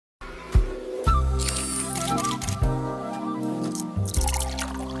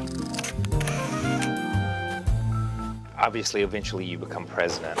Obviously, eventually you become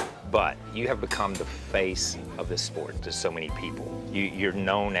president, but you have become the face of this sport to so many people. You're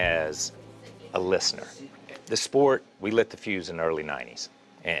known as a listener. The sport, we lit the fuse in the early 90s,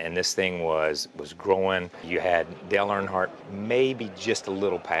 and this thing was growing. You had Dale Earnhardt, maybe just a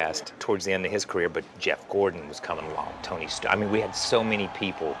little past towards the end of his career, but Jeff Gordon was coming along, Tony Stewart. I mean, we had so many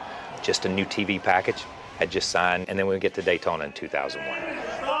people. Just a new TV package had just signed, and then we get to Daytona in 2001.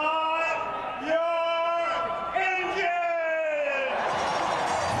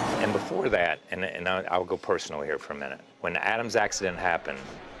 And before that, and I'll go personal here for a minute, when the Adams accident happened,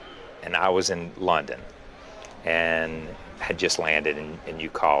 and I was in London, and had just landed, and you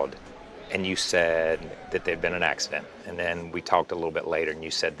called, and you said that there'd been an accident, and then we talked a little bit later, and you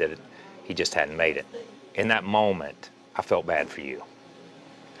said that he just hadn't made it. In that moment, I felt bad for you.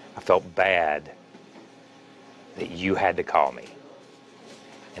 I felt bad that you had to call me,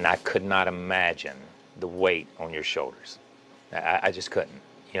 and I could not imagine the weight on your shoulders. I just couldn't.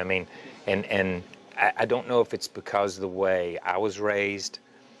 You know what I mean? And I don't know if it's because of the way I was raised,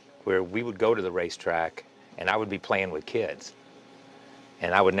 where we would go to the racetrack and I would be playing with kids,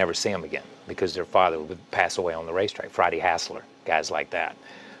 and I would never see them again because their father would pass away on the racetrack. Friday Hassler, guys like that.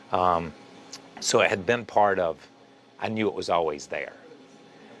 So it had been part of, I knew it was always there.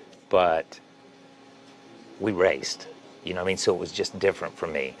 But we raced, you know what I mean? So it was just different for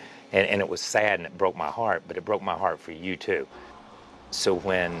me. And it was sad and it broke my heart, but it broke my heart for you too. So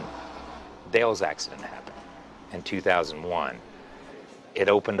when Dale's accident happened in 2001, it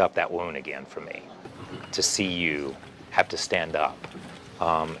opened up that wound again for me to see you have to stand up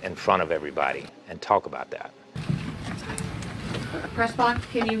in front of everybody and talk about that. Press box,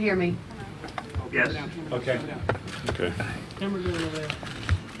 can you hear me? Yes. Okay. Okay.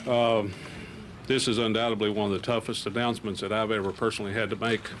 This is undoubtedly one of the toughest announcements that I've ever personally had to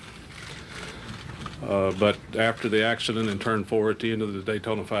make. But after the accident and turn 4 at the end of the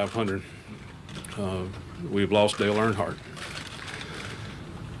Daytona 500, we've lost Dale Earnhardt.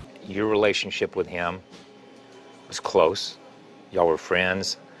 Your relationship with him was close. Y'all were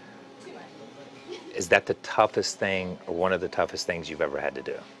friends. Is that the toughest thing, or one of the toughest things you've ever had to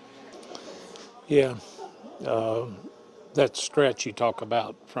do? Yeah. That stretch you talk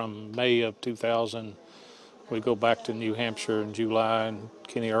about from May of 2000, we go back to New Hampshire in July, and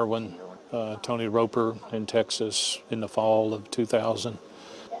Kenny Irwin, Tony Roper in Texas in the fall of 2000.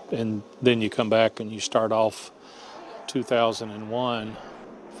 And then you come back and you start off 2001,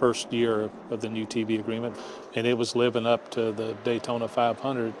 first year of the new TV agreement, and it was living up to the Daytona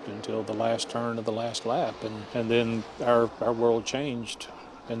 500 until the last turn of the last lap. And then our world changed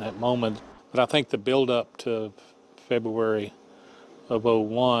in that moment. But I think the build-up to February of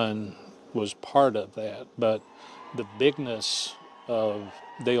 01 was part of that, but the bigness of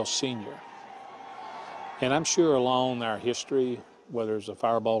Dale Sr. And I'm sure along our history, whether it's a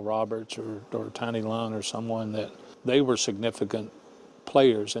Fireball Roberts or Tiny Lund or someone, that they were significant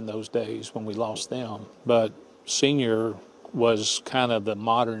players in those days when we lost them. But Sr. was kind of the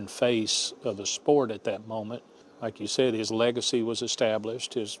modern face of the sport at that moment. Like you said, his legacy was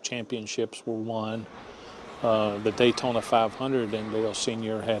established, his championships were won. The Daytona 500 and Dale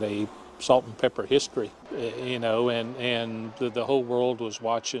Sr. had a salt and pepper history, you know, and the whole world was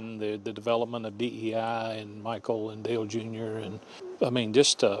watching the development of DEI and Michael and Dale Jr. And I mean,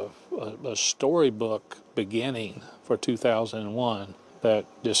 just a storybook beginning for 2001 that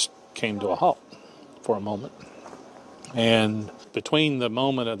just came to a halt for a moment. And between the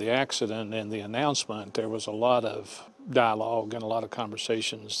moment of the accident and the announcement, there was a lot of dialogue and a lot of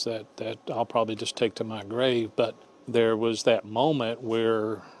conversations that I'll probably just take to my grave. But there was that moment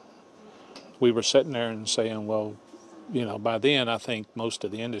where we were sitting there and saying, well, you know, by then I think most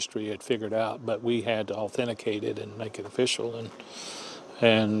of the industry had figured out, but we had to authenticate it and make it official.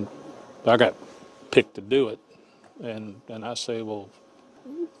 And I got picked to do it. And I say, well,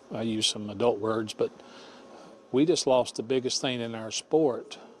 I use some adult words, but we just lost the biggest thing in our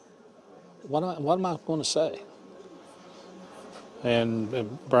sport. What am I going to say?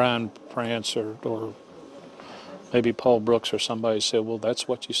 And Brian Prance or maybe Paul Brooks or somebody said, well, that's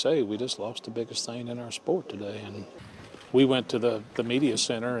what you say. We just lost the biggest thing in our sport today. And we went to the media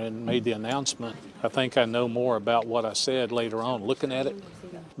center and made the announcement. I think I know more about what I said later on looking at it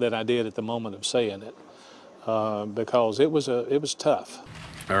than I did at the moment of saying it, because it was tough.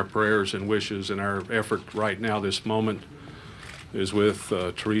 Our prayers and wishes and our effort right now, this moment, is with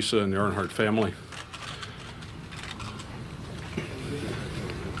Teresa and the Earnhardt family.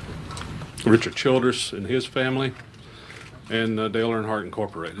 Richard Childress and his family, and Dale Earnhardt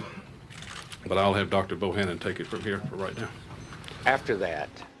Incorporated. But I'll have Dr. Bohannon take it from here for right now. After that,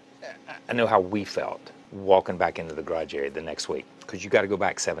 I know how we felt. walking back into the garage area the next week, because you got to go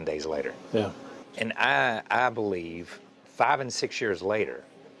back 7 days later. Yeah. And I believe 5 and 6 years later,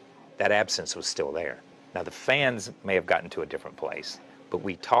 that absence was still there. Now, the fans may have gotten to a different place, but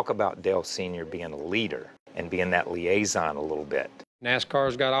we talk about Dale Sr. being a leader and being that liaison a little bit.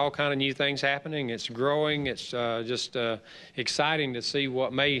 NASCAR's got all kind of new things happening. It's growing. It's just exciting to see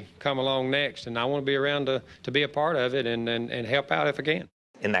what may come along next, and I want to be around to be a part of it and help out if I can.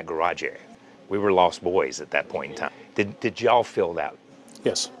 In that garage area, we were lost boys at that point in time. Did y'all feel that?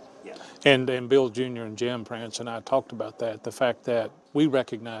 Yes. And Bill Jr. and Jim Prance and I talked about that, the fact that we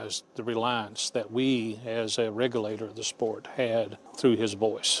recognized the reliance that we, as a regulator of the sport, had through his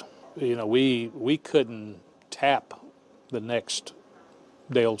voice. You know, we couldn't tap the next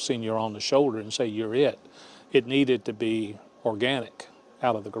Dale Sr. on the shoulder and say, you're it. It needed to be organic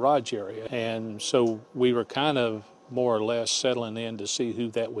out of the garage area. And so we were kind of more or less settling in to see who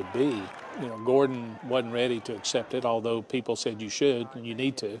that would be. You know, Gordon wasn't ready to accept it, although people said you should and you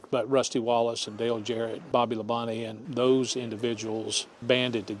need to. But Rusty Wallace and Dale Jarrett, Bobby Labonte, and those individuals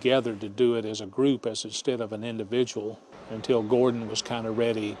banded together to do it as a group as instead of an individual until Gordon was kind of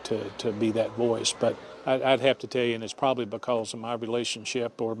ready to be that voice. But I'd have to tell you, and it's probably because of my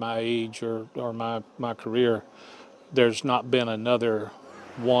relationship or my age or my career, there's not been another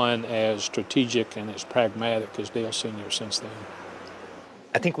one as strategic and as pragmatic as Dale Sr. since then.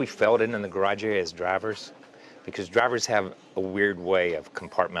 I think we felt it in the garage area as drivers, because drivers have a weird way of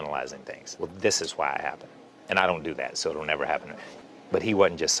compartmentalizing things. Well, this is why it happened, and I don't do that, so it'll never happen. But he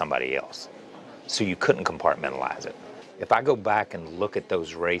wasn't just somebody else, so you couldn't compartmentalize it. If I go back and look at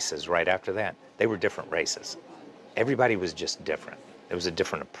those races right after that, they were different races. Everybody was just different. There was a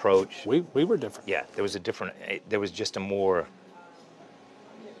different approach. We were different. Yeah, there was just a more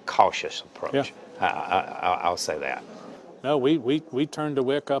cautious approach. Yeah. I'll say that. No, we turned the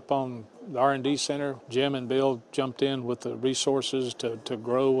wick up on the R&D Center. Jim and Bill jumped in with the resources to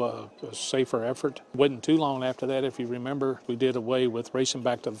grow a safer effort. Wasn't too long after that, if you remember, we did away with racing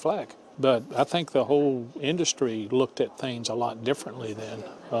back to the flag. But I think the whole industry looked at things a lot differently then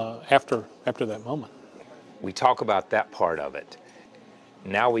after that moment. We talk about that part of it.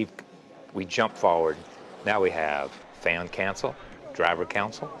 Now we jump forward. Now we have fan council, driver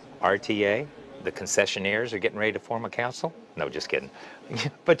council, RTA. The concessionaires are getting ready to form a council. No, just kidding.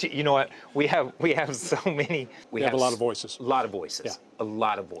 But you know what? We have so many. We have a lot of voices. A lot of voices. Yeah. A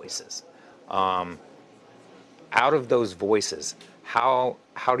lot of voices. Out of those voices, how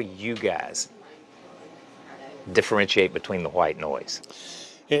do you guys differentiate between the white noise?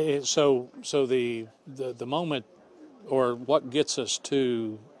 So the moment, or what gets us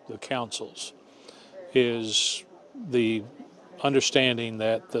to the councils, is the understanding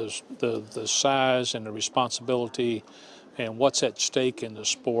that the size and the responsibility and what's at stake in the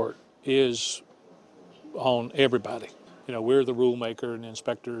sport is on everybody. You know, we're the rule maker and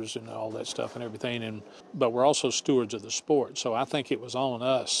inspectors and all that stuff and everything, but we're also stewards of the sport. So I think it was on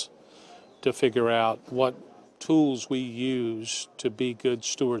us to figure out what tools we use to be good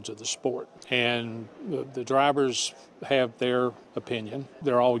stewards of the sport. And the drivers have their opinion.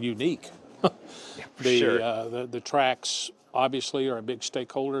 They're all unique. The tracks obviously are a big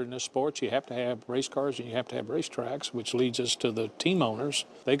stakeholder in this sport. You have to have race cars and you have to have racetracks, which leads us to the team owners.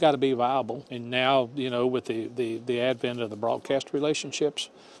 They got to be viable. And now, you know, with the advent of the broadcast relationships,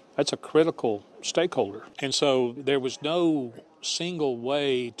 that's a critical stakeholder. And so there was no single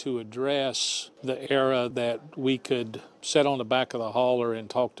way to address the era that we could sit on the back of the hauler and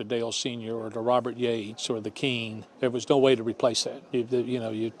talk to Dale Sr. or to Robert Yates or the King. There was no way to replace that.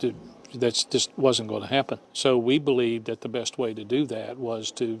 That just wasn't going to happen. So we believed that the best way to do that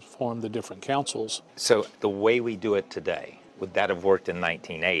was to form the different councils. So the way we do it today, would that have worked in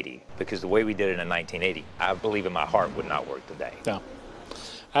 1980? Because the way we did it in 1980, I believe in my heart would not work today. No.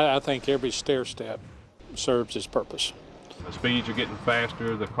 I think every stair step serves its purpose. The speeds are getting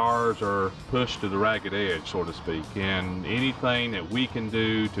faster, the cars are pushed to the ragged edge, so to speak, and anything that we can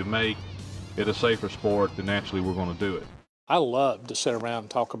do to make it a safer sport, then naturally we're going to do it. I love to sit around and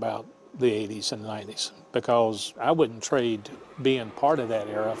talk about the 80s and 90s because I wouldn't trade being part of that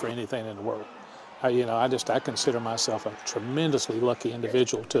era for anything in the world. I consider myself a tremendously lucky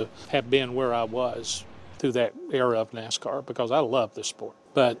individual to have been where I was through that era of NASCAR because I love this sport.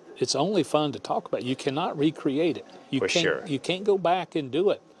 But it's only fun to talk about. You cannot recreate it. You can't go back and do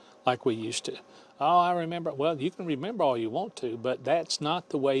it like we used to. Oh, I remember. Well, you can remember all you want to, but that's not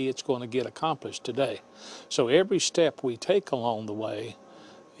the way it's going to get accomplished today. So every step we take along the way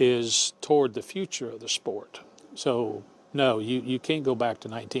is toward the future of the sport. So no, you can't go back to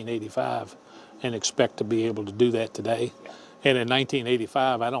 1985 and expect to be able to do that today. And in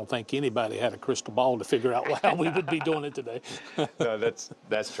 1985, I don't think anybody had a crystal ball to figure out how we would be doing it today. No,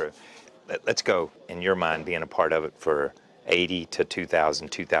 that's true. Let's go, in your mind, being a part of it for 80 to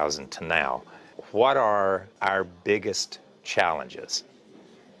 2000, 2000 to now. What are our biggest challenges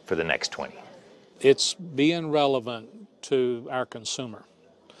for the next 20? It's being relevant to our consumer.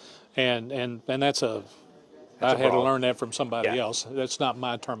 And that's I had to learn that from somebody else. That's not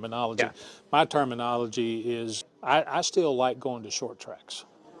my terminology. Yeah. My terminology is I still like going to short tracks.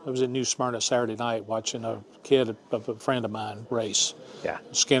 I was in New Smyrna Saturday night watching a kid of a friend of mine race. Yeah.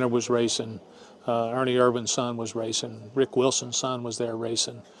 Skinner was racing. Ernie Irvin's son was racing. Rick Wilson's son was there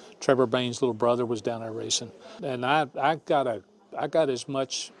racing. Trevor Bain's little brother was down there racing. And I got as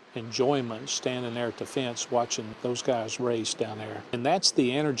much enjoyment standing there at the fence watching those guys race down there. And that's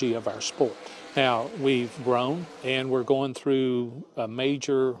the energy of our sport. Now, we've grown and we're going through a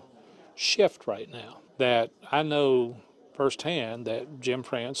major shift right now that I know firsthand that Jim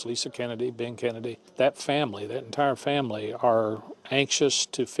France, Lisa Kennedy, Ben Kennedy, that family, that entire family are anxious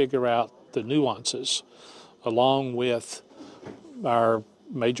to figure out the nuances along with our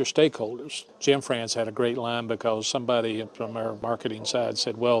major stakeholders. Jim France had a great line because somebody from our marketing side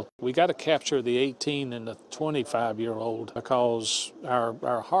said, well, we got to capture the 18 and the 25-year-old because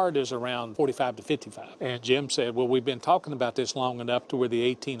our heart is around 45 to 55. And Jim said, well, we've been talking about this long enough to where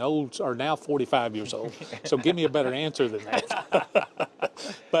the 18-olds are now 45 years old. So give me a better answer than that.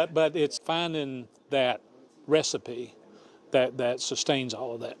 But it's finding that recipe that sustains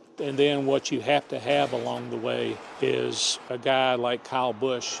all of that. And then what you have to have along the way is a guy like Kyle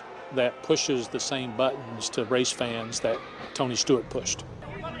Busch that pushes the same buttons to race fans that Tony Stewart pushed.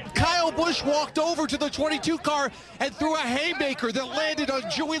 Kyle Busch walked over to the 22 car and threw a haymaker that landed on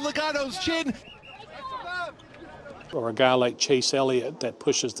Joey Logano's chin. Or a guy like Chase Elliott that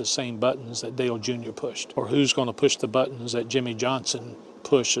pushes the same buttons that Dale Jr. pushed. Or who's going to push the buttons that Jimmy Johnson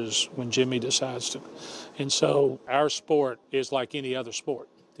pushes when Jimmy decides to. And so our sport is like any other sport.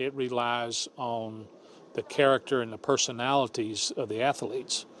 It relies on the character and the personalities of the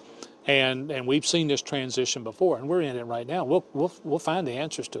athletes. And we've seen this transition before, and we're in it right now. We'll find the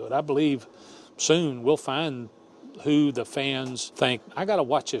answers to it. I believe soon we'll find who the fans think, I got to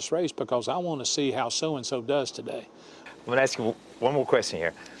watch this race because I want to see how so-and-so does today. I'm going to ask you one more question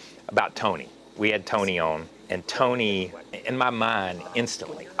here about Tony. We had Tony on, and Tony, in my mind,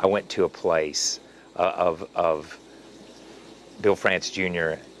 instantly, I went to a place of Bill France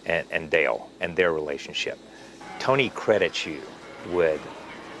Jr. and Dale and their relationship. Tony credits you with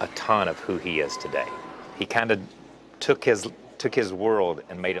a ton of who he is today. He kind of took his world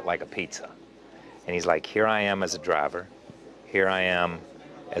and made it like a pizza. And he's like, here I am as a driver, here I am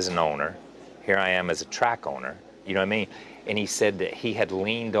as an owner, here I am as a track owner, you know what I mean? And he said that he had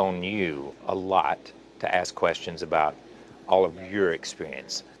leaned on you a lot to ask questions about all of your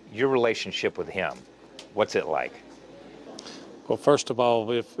experience. Your relationship with him, what's it like? Well, first of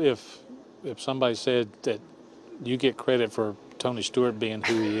all, if somebody said that you get credit for Tony Stewart being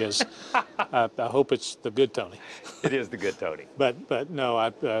who he is, I hope it's the good Tony. It is the good Tony. But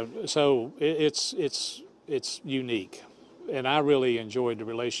no, so it's unique, and I really enjoyed the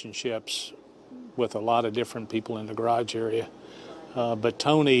relationships with a lot of different people in the garage area. But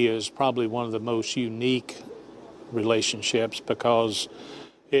Tony is probably one of the most unique relationships because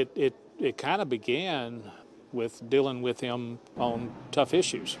it kind of began with dealing with him on tough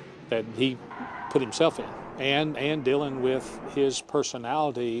issues that he put himself in, and dealing with his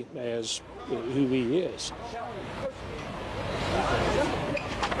personality as who he is.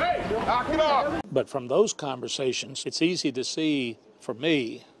 But from those conversations, it's easy to see, for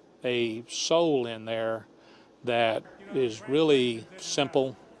me, a soul in there that is really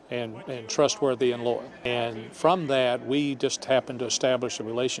simple and trustworthy and loyal. And from that, we just happened to establish a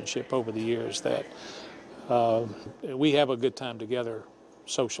relationship over the years that we have a good time together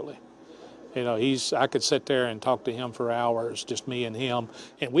socially. You know, I could sit there and talk to him for hours, just me and him,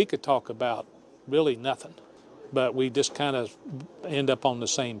 and we could talk about really nothing. But we just kind of end up on the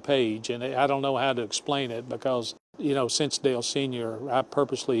same page. And I don't know how to explain it because, you know, since Dale Sr., I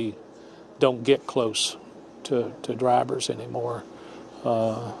purposely don't get close to drivers anymore.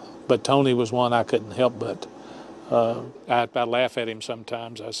 But Tony was one I couldn't help but. I laugh at him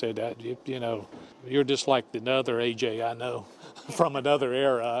sometimes. I said, you know, you're just like another AJ I know from another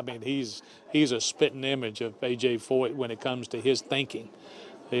era. I mean, he's a spitting image of AJ Foyt when it comes to his thinking,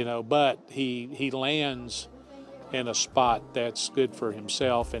 you know, but he lands in a spot that's good for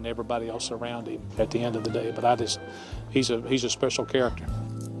himself and everybody else around him at the end of the day. But he's a special character.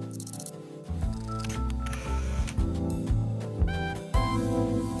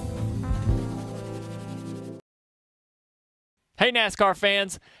 Hey NASCAR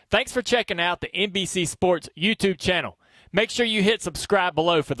fans, thanks for checking out the NBC Sports YouTube channel. Make sure you hit subscribe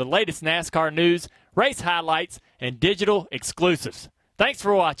below for the latest NASCAR news, race highlights, and digital exclusives. Thanks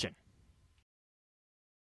for watching.